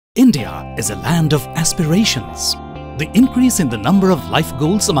India is a land of aspirations. The increase in the number of life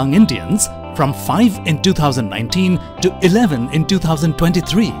goals among Indians from 5 in 2019 to 11 in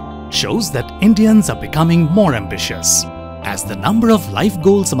 2023 shows that Indians are becoming more ambitious. As the number of life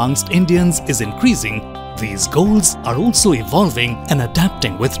goals amongst Indians is increasing, these goals are also evolving and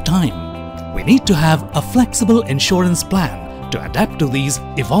adapting with time. We need to have a flexible insurance plan to adapt to these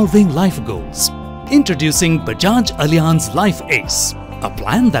evolving life goals. Introducing Bajaj Allianz Life ACE, a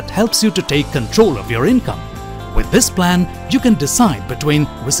plan that helps you to take control of your income. With this plan, you can decide between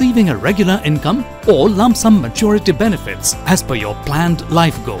receiving a regular income or lump sum maturity benefits as per your planned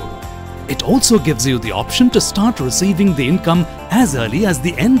life goal. It also gives you the option to start receiving the income as early as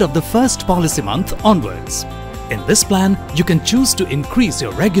the end of the first policy month onwards. In this plan, you can choose to increase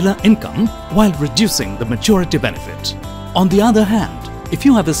your regular income while reducing the maturity benefit. On the other hand, if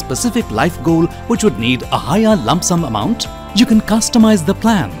you have a specific life goal which would need a higher lump sum amount, you can customize the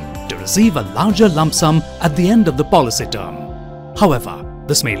plan to receive a larger lump sum at the end of the policy term. However,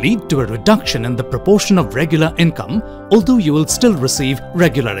 this may lead to a reduction in the proportion of regular income, although you will still receive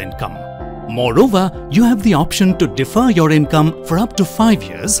regular income. Moreover, you have the option to defer your income for up to 5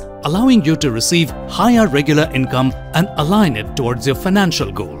 years, allowing you to receive higher regular income and align it towards your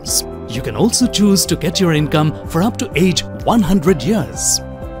financial goals. You can also choose to get your income for up to age 100 years.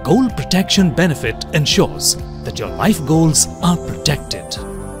 Goal protection benefit ensures that your life goals are protected.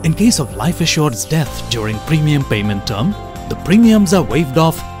 In case of life assured's death during premium payment term, the premiums are waived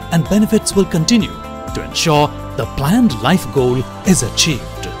off and benefits will continue to ensure the planned life goal is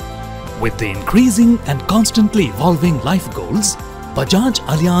achieved. With the increasing and constantly evolving life goals, Bajaj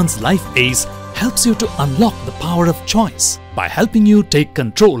Allianz Life ACE helps you to unlock the power of choice by helping you take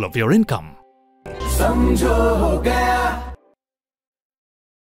control of your income. समझो हो गया